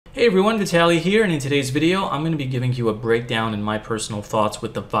Hey everyone, Vitaly here, and in today's video I'm going to be giving you a breakdown in my personal thoughts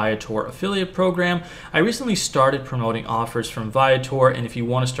with the Viator affiliate program. I recently started promoting offers from Viator, and if you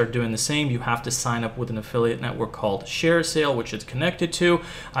want to start doing the same, you have to sign up with an affiliate network called ShareSale, which it's connected to.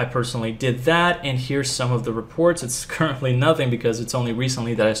 I personally did that, and here's some of the reports. It's currently nothing because it's only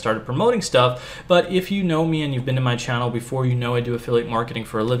recently that I started promoting stuff, but if you know me and you've been to my channel before, you know I do affiliate marketing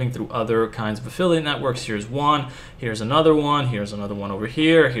for a living through other kinds of affiliate networks. Here's one, here's another one over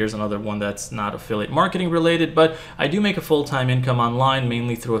here. Here's another one that's not affiliate marketing related, but I do make a full-time income online,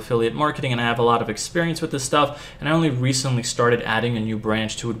 mainly through affiliate marketing, and I have a lot of experience with this stuff, and I only recently started adding a new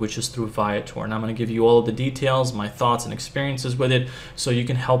branch to it, which is through Viator, and I'm going to give you all of the details, my thoughts and experiences with it, so you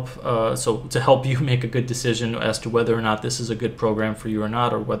can help to help you make a good decision as to whether or not this is a good program for you or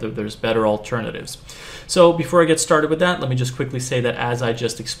not, or whether there's better alternatives. So before I get started with that, let me just quickly say that, as I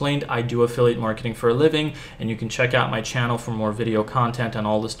just explained, I do affiliate marketing for a living, and you can check out my channel for more video content on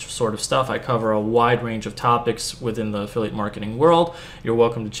all this sort of stuff. I cover a wide range of topics within the affiliate marketing world. You're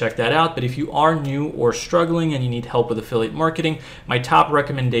welcome to check that out. But if you are new or struggling and you need help with affiliate marketing, my top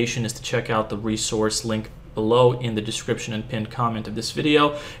recommendation is to check out the resource link below in the description and pinned comment of this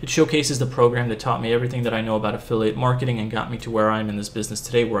video. It showcases the program that taught me everything that I know about affiliate marketing and got me to where I am in this business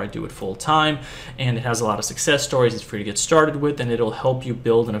today, where I do it full time, and it has a lot of success stories. It's free to get started with, and it'll help you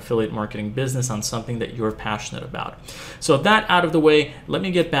build an affiliate marketing business on something that you're passionate about. So that out of the way, let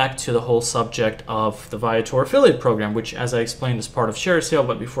me get back to the whole subject of the Viator affiliate program, which, as I explained, is part of ShareSale.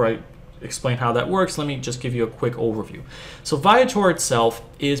 But before I explain how that works, let me just give you a quick overview. So Viator itself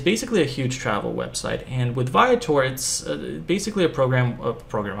is basically a huge travel website, and with Viator it's basically a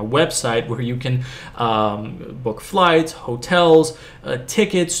website where you can book flights, hotels,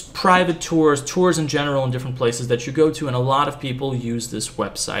 tickets, private tours in general in different places that you go to, and a lot of people use this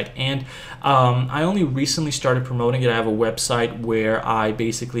website. And I only recently started promoting it. I have a website where I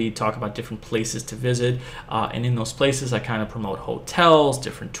basically talk about different places to visit, and in those places I kind of promote hotels,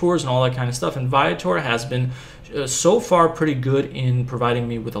 different tours, and all that kind of stuff. And Viator has been so far pretty good in providing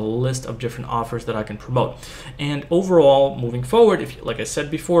me with a list of different offers that I can promote. And overall, moving forward, like I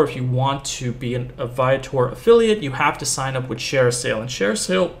said before, if you want to be a Viator affiliate, you have to sign up with ShareSale. And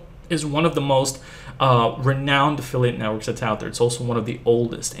ShareSale is one of the most renowned affiliate networks that's out there. It's also one of the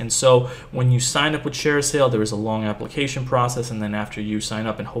oldest. And so when you sign up with ShareSale, there is a long application process, and then after you sign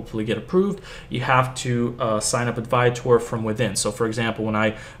up and hopefully get approved, you have to sign up with Viator from within. So for example, when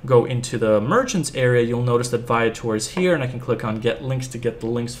I go into the merchants area, you'll notice that Viator is here, and I can click on get links to get the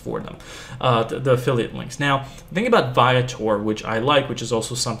links for them, the affiliate links. Now, the thing about Viator, which I like, which is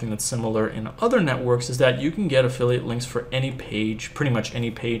also something that's similar in other networks, is that you can get affiliate links for any page, pretty much any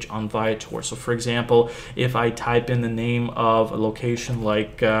page on Viator. So for example, if I type in the name of a location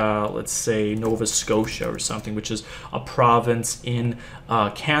like, let's say, Nova Scotia or something, which is a province in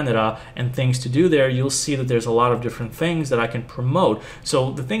Canada, and things to do there, you'll see that there's a lot of different things that I can promote.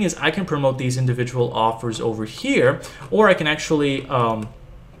 So the thing is, I can promote these individual offers over here, or I can actually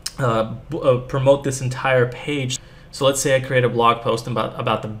promote this entire page. So let's say I create a blog post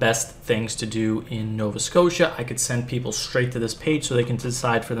about the best things to do in Nova Scotia. I could send people straight to this page so they can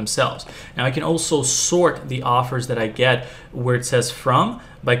decide for themselves. Now I can also sort the offers that I get where it says from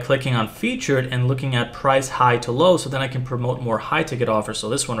by clicking on featured and looking at price high to low, so then I can promote more high ticket offers. So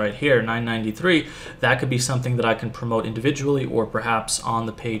this one right here, $9.93, that could be something that I can promote individually or perhaps on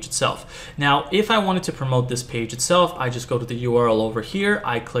the page itself. Now, if I wanted to promote this page itself, I just go to the URL over here,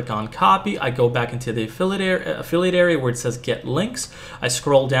 I click on copy, I go back into the affiliate area where it says get links, I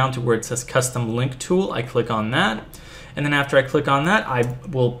scroll down to where it says custom link tool, I click on that. And then after I click on that, I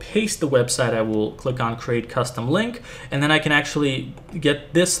will paste the website. I will click on create custom link, and then I can actually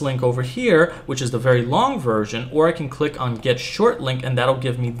get this link over here, which is the very long version, or I can click on get short link, and that'll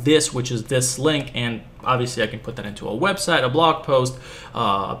give me this, which is this link. And obviously I can put that into a website, a blog post,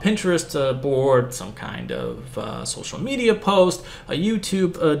 a Pinterest board, some kind of social media post, a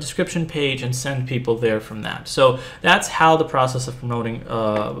YouTube description page, and send people there from that. So that's how the process of promoting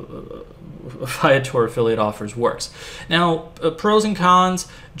Viator affiliate offers works. Now, pros and cons.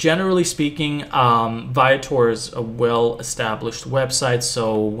 Generally speaking, Viator is a well-established website,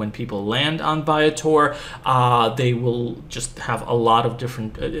 so when people land on Viator, they will just have a lot of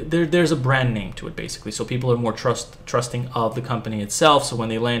different, there's a brand name to it basically. basically. So people are more trusting of the company itself. So when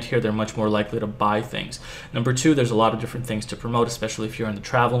they land here, they're much more likely to buy things. Number two, there's a lot of different things to promote, especially if you're in the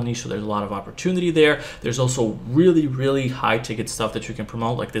travel niche. So there's a lot of opportunity there. There's also really, really high ticket stuff that you can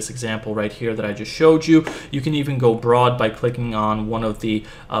promote, like this example right here that I just showed you. You can even go broad by clicking on one of the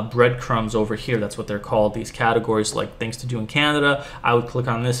breadcrumbs over here. That's what they're called, these categories, like things to do in Canada. I would click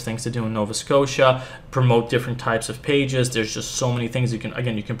on this, things to do in Nova Scotia, promote different types of pages. There's just so many things you can,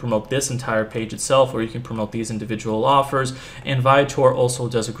 again, you can promote this entire page itself, or you can promote these individual offers. And Viator also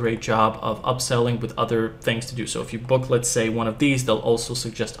does a great job of upselling with other things to do. So if you book, let's say, one of these, they'll also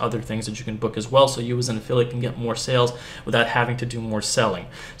suggest other things that you can book as well. So you as an affiliate can get more sales without having to do more selling.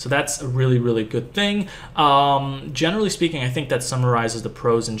 So that's a really, really good thing. Generally speaking, I think that summarizes the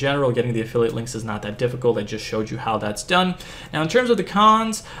pros in general. Getting the affiliate links is not that difficult. I just showed you how that's done. Now, in terms of the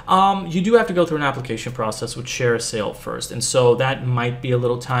cons, you do have to go through an application process with Share a Sale first. And so that might be a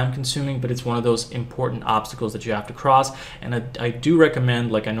little time consuming, but it's one of those important obstacles that you have to cross. And I do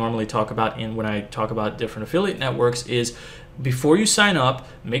recommend, like I normally talk about when I talk about different affiliate networks, is before you sign up,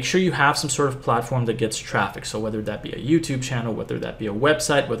 make sure you have some sort of platform that gets traffic. So whether that be a YouTube channel, whether that be a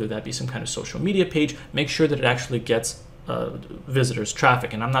website, whether that be some kind of social media page, make sure that it actually gets visitors,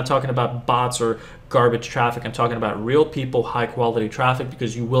 traffic. And I'm not talking about bots or garbage traffic. I'm talking about real people, high quality traffic,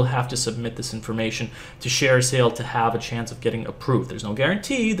 because you will have to submit this information to Share a Sale to have a chance of getting approved. There's no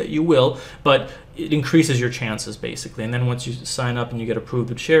guarantee that you will, but it increases your chances basically. And then once you sign up and you get approved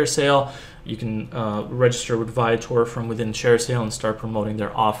with Share a Sale, you can register with Viator from within Share a Sale and start promoting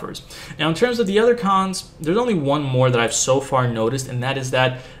their offers. Now, in terms of the other cons, there's only one more that I've so far noticed, and that is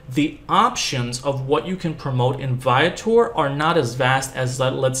that the options of what you can promote in Viator are not as vast as,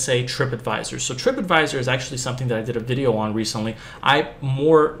 let's say, TripAdvisor. So TripAdvisor is actually something that I did a video on recently. I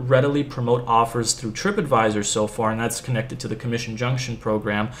more readily promote offers through TripAdvisor so far, and that's connected to the Commission Junction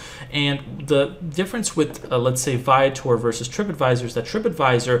program. And the difference with, let's say, Viator versus TripAdvisor is that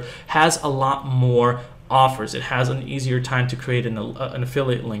TripAdvisor has a lot more offers. It has an easier time to create an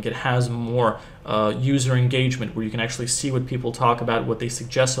affiliate link. It has more user engagement where you can actually see what people talk about, what they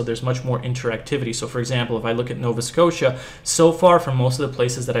suggest, so there's much more interactivity. So for example, if I look at Nova Scotia, so far from most of the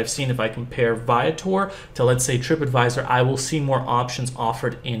places that I've seen, if I compare Viator to, let's say, TripAdvisor, I will see more options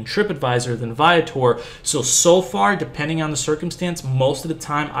offered in TripAdvisor than Viator. So far, depending on the circumstance, most of the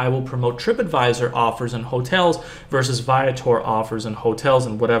time I will promote TripAdvisor offers and hotels versus Viator offers and hotels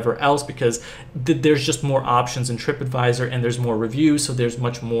and whatever else, because there's just more options in TripAdvisor and there's more reviews, so there's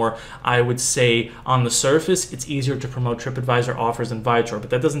much more, I would say, on the surface, it's easier to promote TripAdvisor offers than Viator, but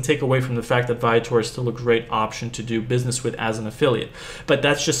that doesn't take away from the fact that Viator is still a great option to do business with as an affiliate. But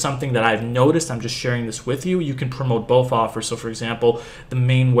that's just something that I've noticed. I'm just sharing this with you. You can promote both offers. So for example, the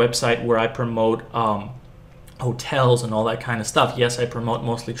main website where I promote hotels and all that kind of stuff, yes, I promote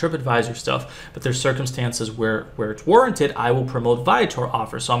mostly TripAdvisor stuff, but there's circumstances where it's warranted, I will promote Viator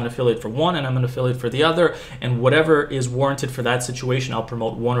offers. So I'm an affiliate for one and I'm an affiliate for the other, and whatever is warranted for that situation, I'll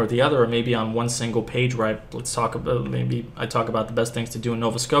promote one or the other, or maybe on one single page where maybe I talk about the best things to do in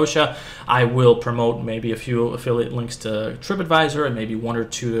Nova Scotia, I will promote maybe a few affiliate links to TripAdvisor and maybe one or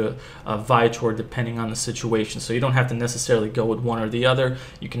two to Viator, depending on the situation. So you don't have to necessarily go with one or the other.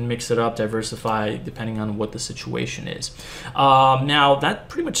 You can mix it up, diversify, depending on what the situation is. Now, that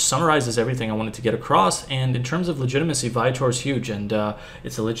pretty much summarizes everything I wanted to get across. And in terms of legitimacy, Viator is huge, and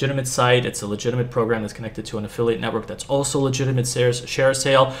it's a legitimate site. It's a legitimate program that's connected to an affiliate network that's also legitimate. Share a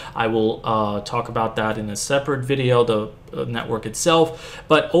Sale, I will talk about that in a separate video, the network itself.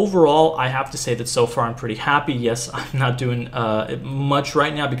 But overall, I have to say that so far I'm pretty happy. Yes, I'm not doing much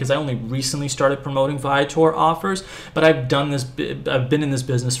right now because I only recently started promoting Viator offers, but I've been in this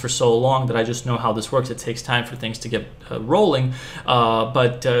business for so long that I just know how this works. It takes time for things to get rolling,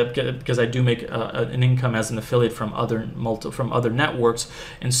 but because I do make an income as an affiliate from other networks,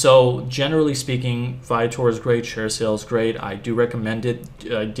 and so generally speaking, Viator is great, Share a Sale is great. I do recommend it.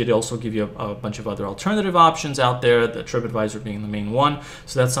 I did also give you a bunch of other alternative options out there, the TripAdvisor being the main one,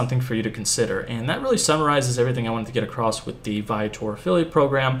 so that's something for you to consider. And that really summarizes everything I wanted to get across with the Viator affiliate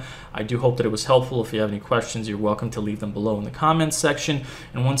program. I do hope that it was helpful. If you have any questions, you're welcome to leave them below in the comments section.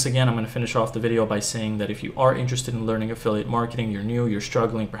 And once again, I'm going to finish off the video by saying that if you are interested in learning affiliate marketing, you're new, you're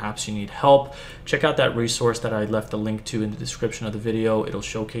struggling, perhaps you need help, check out that resource that I left a link to in the description of the video. It'll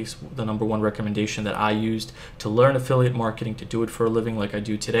showcase the #1 recommendation that I used to learn affiliate marketing, to do it for a living like I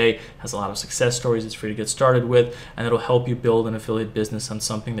do today. It has a lot of success stories it's free to get started with, and it'll help you build an affiliate business on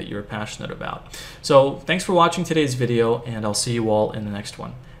something that you're passionate about. So thanks for watching today's video, and I'll see you all in the next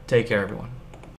one. Take care, everyone.